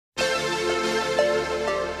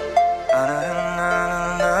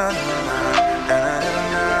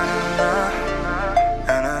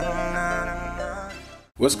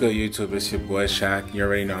What's good, YouTube? It's your boy Shaq. You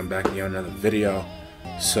already know I'm back here on another video.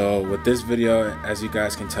 So with this video, as you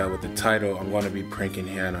guys can tell with the title, I'm going to be pranking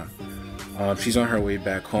Hannah. She's on her way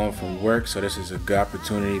back home from work, so this is a good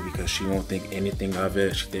opportunity because she won't think anything of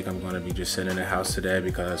it. She think I'm going to be just sitting in the house today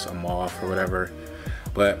because I'm off or whatever.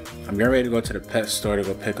 But I'm getting ready to go to the pet store to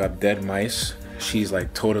go pick up dead mice. She's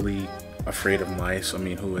like totally afraid of mice. I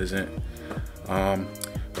mean, who isn't? But I'm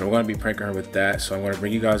going to be pranking her with that. So I'm going to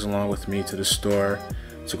bring you guys along with me to the store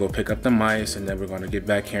to go pick up the mice, and then we're going to get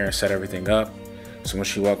back here and set everything up. So when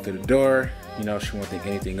she walked through the door, you know, she won't think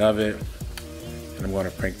anything of it. And I'm going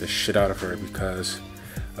to prank the shit out of her because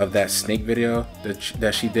of that snake video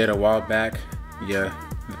that she did a while back. Yeah,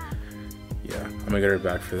 I'm going to get her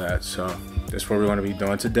back for that. So that's what we're going to be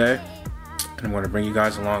doing today. And I'm going to bring you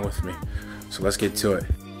guys along with me. So let's get to it.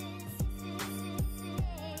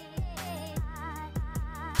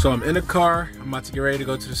 So I'm in the car. I'm about to get ready to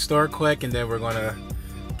go to the store quick, and then we're going to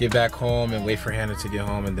get back home and wait for Hannah to get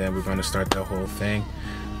home, and then we're going to start the whole thing.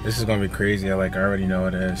 This is going to be crazy. I already know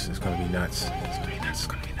it is. It's going to be nuts. It's going to be nuts. It's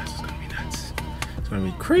going to be nuts. It's going to be nuts. It's going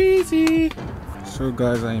to be crazy. So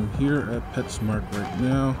guys, I am here at PetSmart right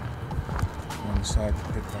now. I'm inside to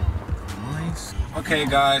pick up mice. Okay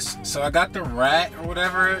guys, so I got the rat or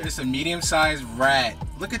whatever. It's a medium-sized rat.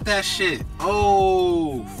 Look at that shit.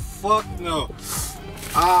 Oh, fuck no.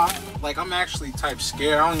 Like I'm actually type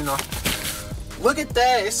scared. I don't even know. Look at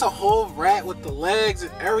that. It's a whole rat with the legs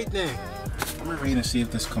and everything. I'm gonna read and see if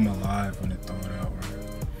this come alive when it throw it out.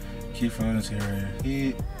 Keep photos here.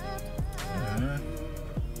 Heat.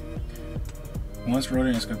 Once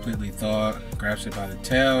rodent is completely thawed, grabs it by the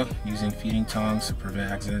tail using feeding tongs to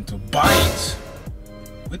prevent accidental bites.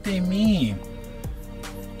 What they mean?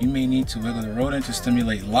 You may need to wiggle the rodent to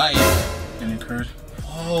stimulate life and encourage.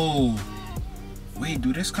 Whoa. Wait,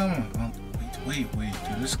 do this come? Wait.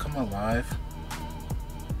 Do this come alive?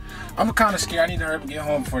 I'm kind of scared. I need to hurry up and get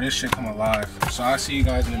home before this shit come alive. So I'll see you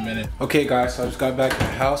guys in a minute. Okay guys, so I just got back to the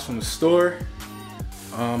house from the store.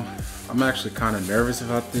 I'm actually kind of nervous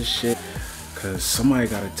about this shit because somebody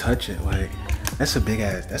gotta touch it. Like that's a big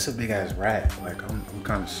ass rat. Like I'm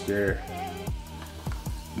kind of scared.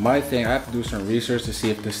 My thing, I have to do some research to see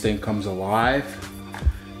if this thing comes alive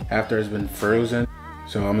after it's been frozen.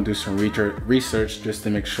 So I'm gonna do some research just to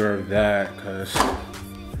make sure of that, because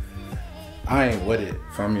I ain't with it.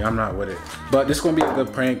 For me, I'm not with it. But this is gonna be a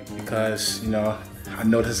good prank because, you know, I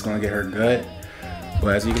know this is gonna get her good.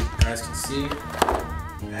 But as you guys can see,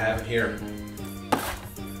 I have here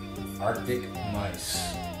Arctic mice,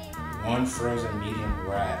 one frozen medium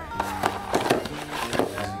rat.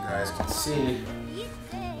 As you guys can see,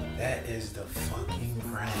 that is the fucking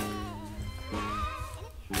rat.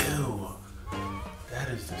 Ew. That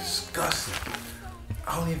is disgusting.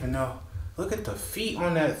 I don't even know. Look at the feet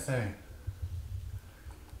on that thing.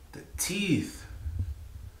 The teeth.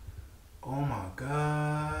 Oh my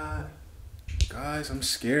God. Guys, I'm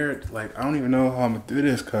scared. Like, I don't even know how I'm gonna do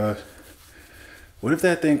this, cause what if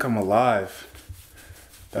that thing come alive?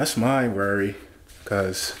 That's my worry,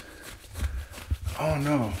 cause I don't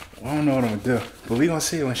know. I don't know what I'm gonna do. But we gonna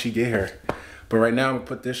see when she get here. But right now I'm gonna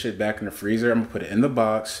put this shit back in the freezer. I'm gonna put it in the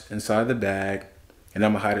box, inside the bag. And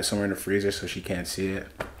I'm gonna hide it somewhere in the freezer so she can't see it.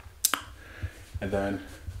 And then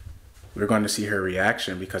we're going to see her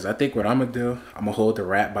reaction, because I think what I'm gonna do, I'm gonna hold the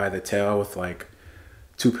rat by the tail with like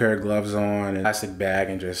 2 pair of gloves on and a plastic bag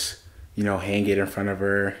and just, you know, hang it in front of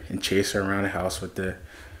her and chase her around the house with it.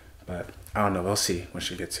 But I don't know, we'll see when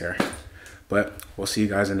she gets here. But we'll see you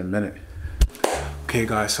guys in a minute. Okay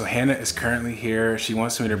guys, so Hannah is currently here. She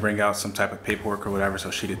wants me to bring out some type of paperwork or whatever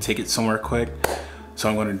so she could take it somewhere quick. So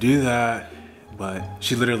I'm gonna do that. But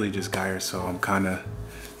she literally just got here, so I'm kind of,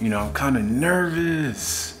 you know, I'm kind of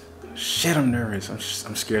nervous. Shit, I'm nervous.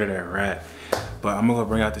 I'm scared of that rat. But I'm gonna go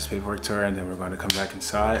bring out this paperwork to her, and then we're gonna come back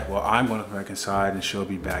inside. Well, I'm gonna come back inside, and she'll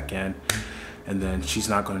be back in, and then she's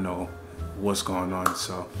not gonna know what's going on.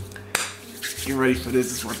 So get ready for this.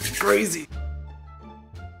 It's working crazy.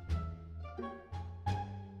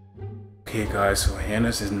 Okay, guys. So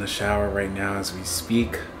Hannah's in the shower right now as we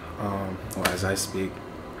speak. Well, as I speak.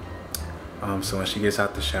 So when she gets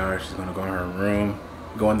out the shower, she's gonna go in her room,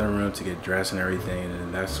 go in the room to get dressed and everything, and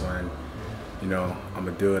then that's when, you know, I'm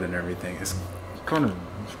gonna do it and everything. It's kind of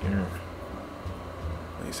scary.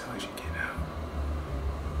 At least how she get out.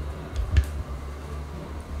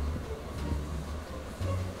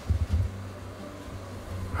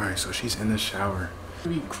 All right, so she's in the shower.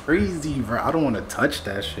 It'd be crazy, bro. I don't want to touch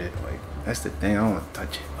that shit. Like, that's the thing. I don't want to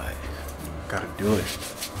touch it, but gotta do it.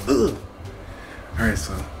 Ugh. All right,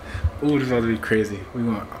 so. Ooh, this is about to be crazy.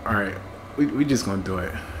 Alright, we just gonna do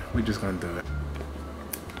it. We just gonna do it.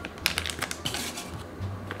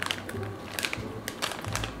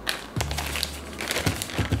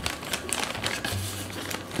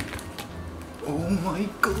 my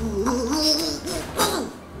god.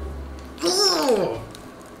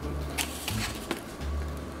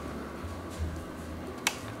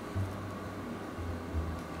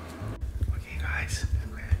 Okay, guys.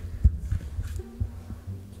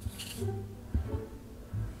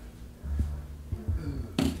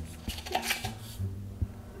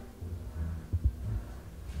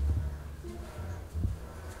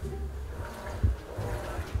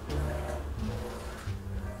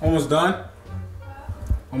 Almost done?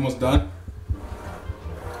 Almost done?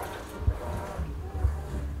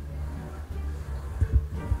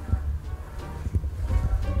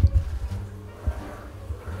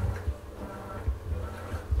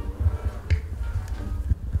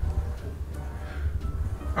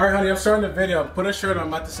 Alright, honey, I'm starting the video. Put a shirt on. I'm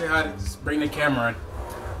about to say hi to bring the camera in.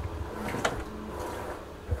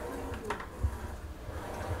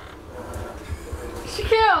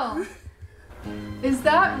 Shaquille! Is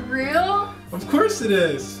that real? Of course it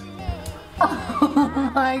is.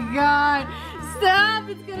 Oh my god! Stop!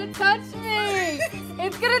 It's gonna touch me!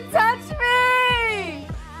 It's gonna touch me!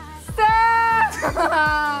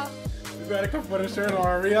 Stop! You better come put a shirt on.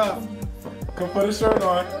 Hurry up. Come put a shirt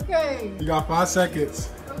on. Okay. You got 5 seconds.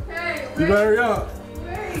 Okay. You better hurry up.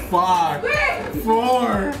 Wait. 5, Wait.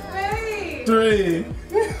 4, Wait. 3,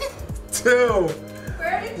 2,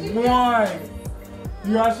 Where did you 1.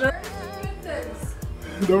 You got a shirt? Where did you get this?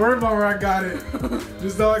 Don't worry about where I got it.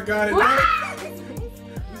 Just know I got it. What?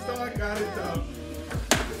 Just know I got it though.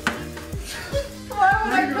 Why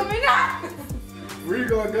would I come in now? Where you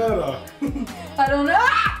gonna go though? I don't know.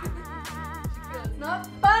 It's not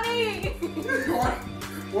funny.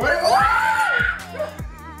 What?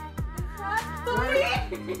 It's not funny.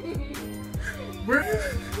 Where?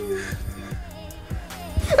 You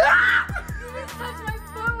just touched my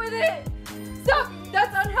foot with it. Stop.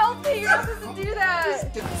 That's unhealthy. You're not supposed to do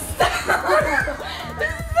that. Stop.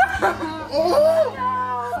 Oh!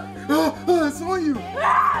 No. Oh, I saw you.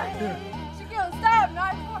 Shaquille, stop.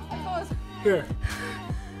 Not close. Here.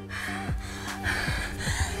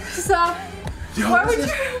 Stop. Yo, Why would you?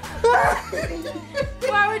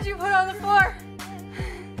 Why would you put it on the floor?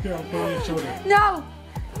 Here, I'll put it on your shoulder. No.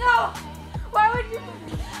 No. Why would you?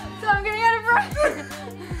 So I'm getting out of breath.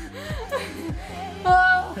 Oh.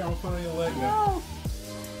 Here, I'll put it on your leg now. No.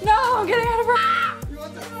 No, I'm getting out of breath. You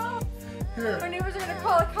want that? No. Here. Our neighbors are gonna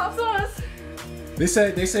call the cops on us. They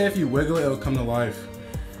say if you wiggle it, it'll come to life.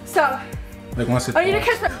 Stop. Like once it. I need to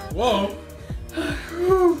catch my. Whoa.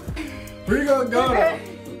 Where you gonna go? Okay.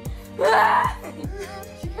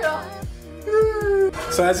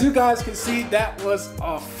 So as you guys can see, that was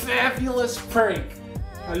a fabulous prank.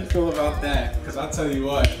 How do you feel about that? Because I'll tell you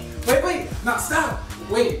what. Wait, no, stop.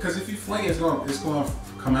 Wait, because if you fling it, it's going to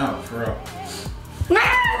come out, for real.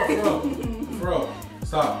 For real.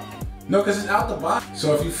 Stop. No, because it's out the box.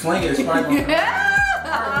 So if you fling it, it's probably going to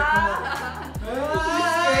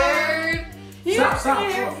Scared.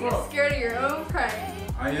 Stop. You're scared of your own prank.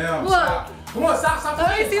 I am. Look. Stop. Come on, stop. Let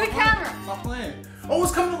playing. me see the Stop camera. playing. Stop playing. Oh,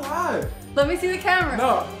 it's coming alive. Let me see the camera.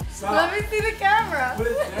 No, stop. Let me see the camera. Put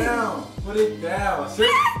it down. Put it down.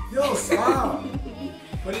 Yo, stop.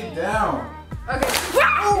 Put it down. Okay.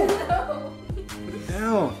 Oh. Put it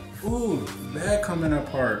down. Ooh, bag coming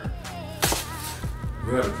apart.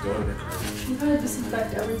 We gotta go to the car. I'm gonna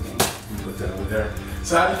disinfect everything. Put that over there.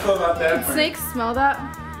 So how do you feel about that? Can snakes smell that?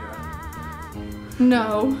 Yeah.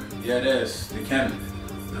 No. Yeah, it is. They can.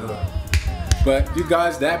 Ugh. But you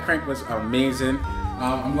guys, that prank was amazing.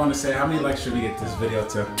 I'm going to say, how many likes should we get this video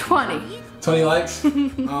to? 20. 20 likes?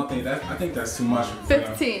 I think that's too much.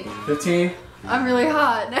 15. 15? I'm really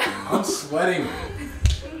hot now. I'm sweating.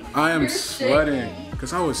 I am You're sweating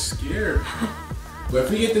because I was scared. But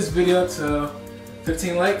if we get this video to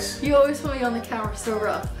 15 likes. You always put me on the camera so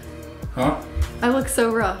rough. Huh? I look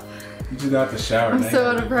so rough. You just got the shower. I'm so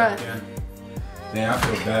out of breath. Damn, I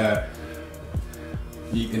feel bad.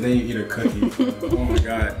 And then you eat a cookie. Oh my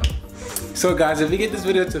god. So guys, if we get this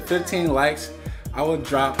video to 15 likes, I will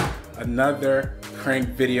drop another prank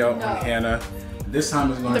video on Hannah. This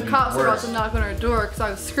time it's going to be The cops are about worse. to knock on our door because I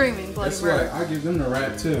was screaming bloody That's murder. right, I'll give them the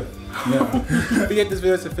rat too. Yeah. If we get this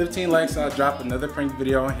video to 15 likes, I'll drop another prank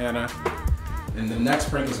video on Hannah. And the next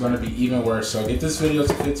prank is going to be even worse. So get this video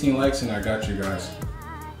to 15 likes and I got you guys.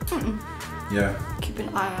 Yeah. Keep an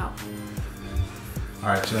eye out.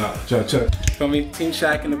 Alright, chill. Feel me? Team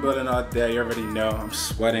Shaq in the building all day. You already know I'm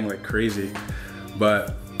sweating like crazy.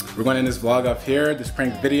 But we're going to end this vlog up here, this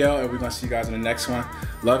prank video, and we're going to see you guys in the next one.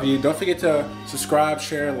 Love you. Don't forget to subscribe,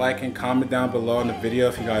 share, like, and comment down below on the video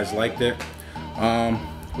if you guys liked it.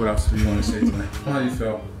 What else do you want to say tonight? How do you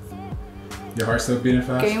feel? Your heart still beating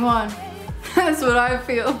fast? Game on. That's what I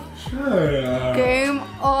feel. Shut up. Game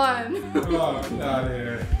on. Oh, get out of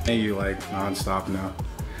here. And you like non-stop now.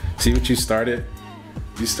 See what you started?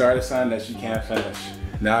 You started something that you can't finish.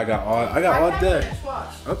 Now I got all day.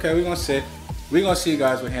 Okay, we're gonna see. We're gonna see,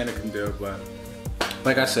 guys, what Hannah can do, but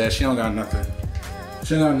like I said, she don't got nothing.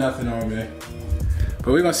 She don't got nothing on me. But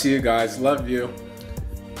we're gonna see you guys. Love you.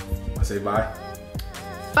 I say bye.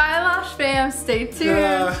 Bye, Losh fam. Stay tuned.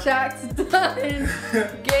 Yeah. Shaq's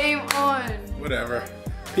done. Game on. Whatever.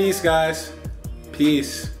 Peace, guys.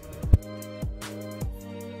 Peace.